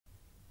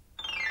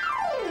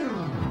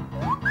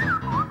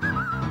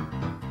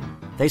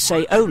They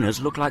say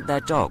owners look like their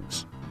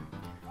dogs.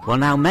 Well,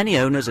 now many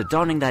owners are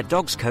donning their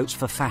dogs' coats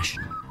for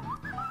fashion.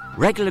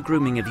 Regular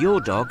grooming of your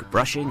dog,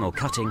 brushing or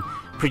cutting,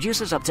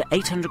 produces up to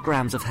 800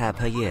 grams of hair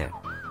per year.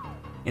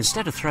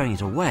 Instead of throwing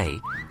it away,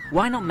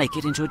 why not make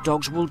it into a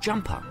dog's wool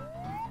jumper?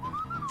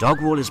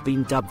 Dog wool has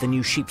been dubbed the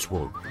new sheep's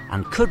wool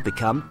and could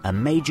become a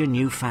major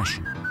new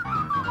fashion.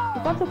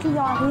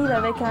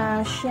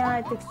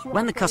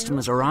 When the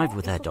customers arrive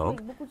with their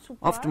dog,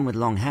 often with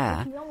long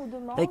hair,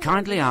 they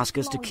kindly ask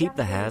us to keep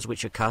the hairs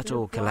which are cut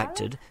or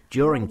collected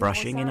during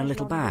brushing in a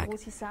little bag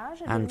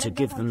and to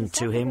give them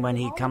to him when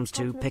he comes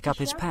to pick up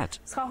his pet.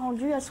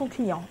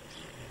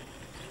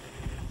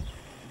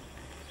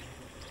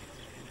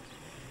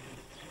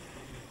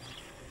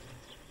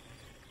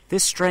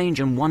 This strange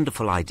and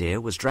wonderful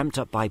idea was dreamt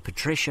up by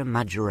Patricia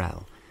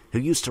Majorel, who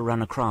used to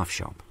run a craft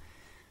shop.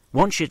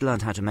 Once she'd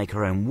learned how to make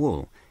her own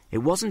wool, it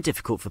wasn't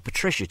difficult for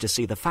Patricia to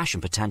see the fashion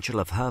potential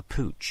of her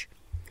pooch.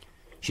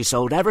 She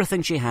sold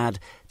everything she had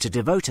to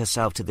devote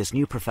herself to this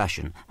new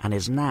profession and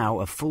is now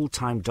a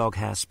full-time dog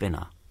hair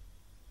spinner.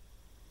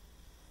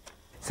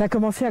 It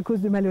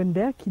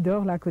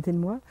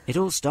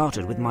all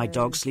started with my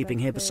dog sleeping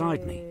here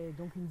beside me.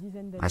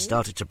 I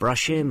started to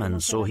brush him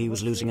and saw he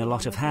was losing a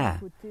lot of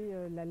hair.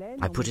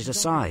 I put it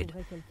aside,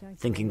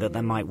 thinking that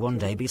there might one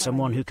day be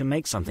someone who can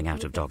make something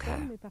out of dog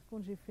hair.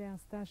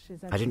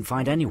 I didn't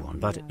find anyone,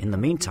 but in the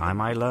meantime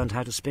I learned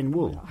how to spin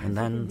wool and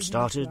then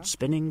started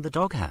spinning the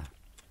dog hair.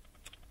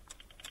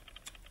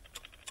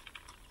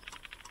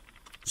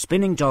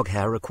 Spinning dog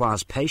hair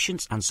requires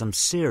patience and some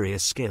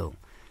serious skill.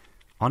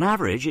 On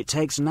average, it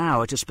takes an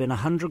hour to spin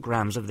 100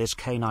 grams of this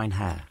canine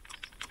hair.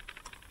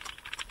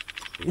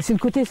 It's a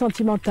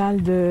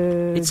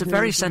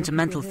very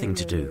sentimental thing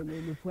to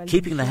do.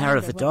 Keeping the hair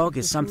of the dog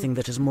is something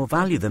that has more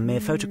value than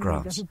mere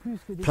photographs.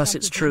 Plus,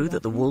 it's true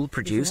that the wool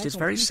produced is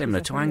very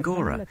similar to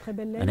Angora,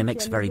 and it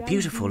makes very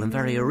beautiful and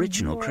very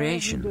original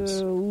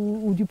creations.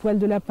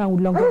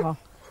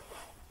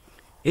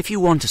 If you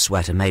want a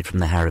sweater made from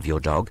the hair of your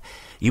dog,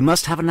 you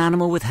must have an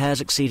animal with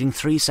hairs exceeding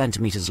 3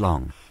 centimetres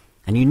long,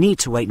 and you need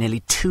to wait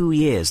nearly 2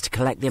 years to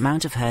collect the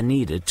amount of hair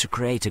needed to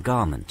create a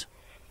garment.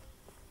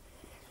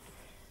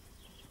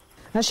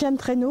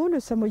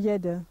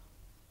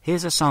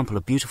 Here's a sample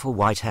of beautiful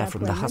white hair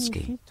from the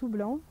husky.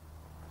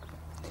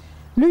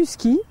 Le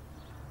husky.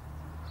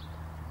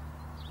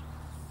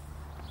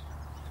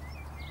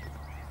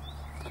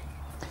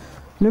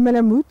 Le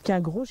malamute, qui est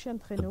un gros chien de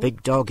traîneau. The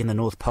big dog in the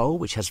North Pole,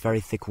 which has very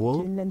thick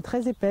wool. Une laine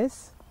très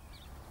épaisse.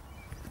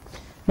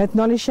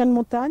 Maintenant les chiens de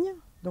montagne.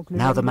 Donc le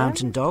now the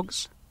mountain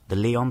dogs, the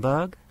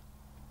Leonberg.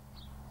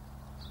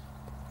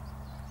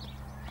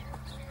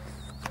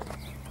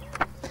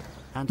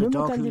 And a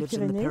dog who lives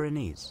in the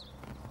Pyrenees.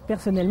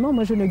 Personnellement,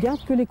 moi je ne garde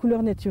que les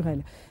couleurs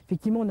naturelles.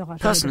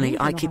 Personally,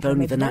 I keep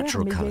only the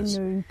natural colours.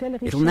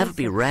 It'll never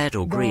be red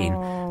or green,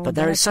 but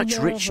there is such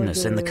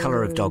richness in the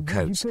colour of dog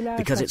coats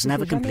because it's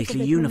never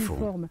completely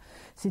uniform.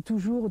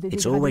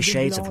 It's always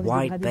shades of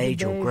white,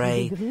 beige or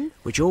grey,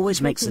 which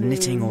always makes the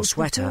knitting or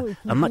sweater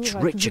a much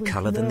richer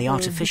colour than the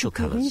artificial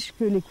colours.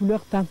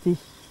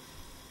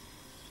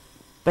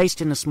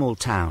 Based in a small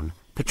town,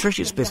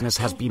 Patricia's business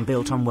has been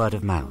built on word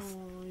of mouth.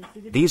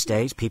 These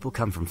days, people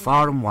come from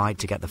far and wide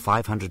to get the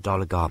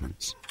 $500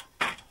 garments.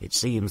 It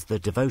seems the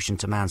devotion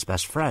to man's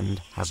best friend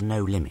has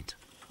no limit.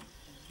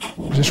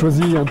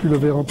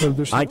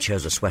 I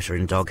chose a sweater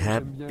in dog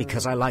hair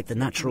because I like the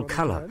natural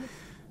colour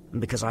and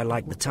because I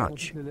like the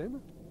touch.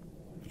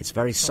 It's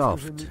very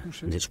soft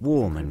and it's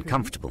warm and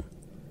comfortable.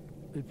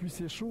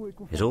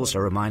 It also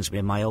reminds me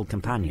of my old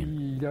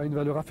companion.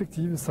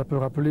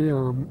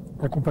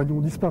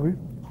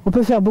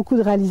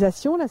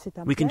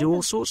 We can do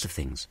all sorts of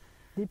things.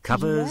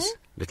 Covers,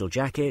 little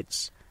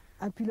jackets,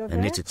 a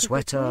knitted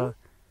sweater,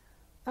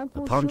 a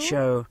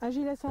poncho,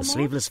 a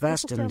sleeveless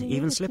vest and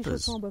even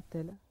slippers.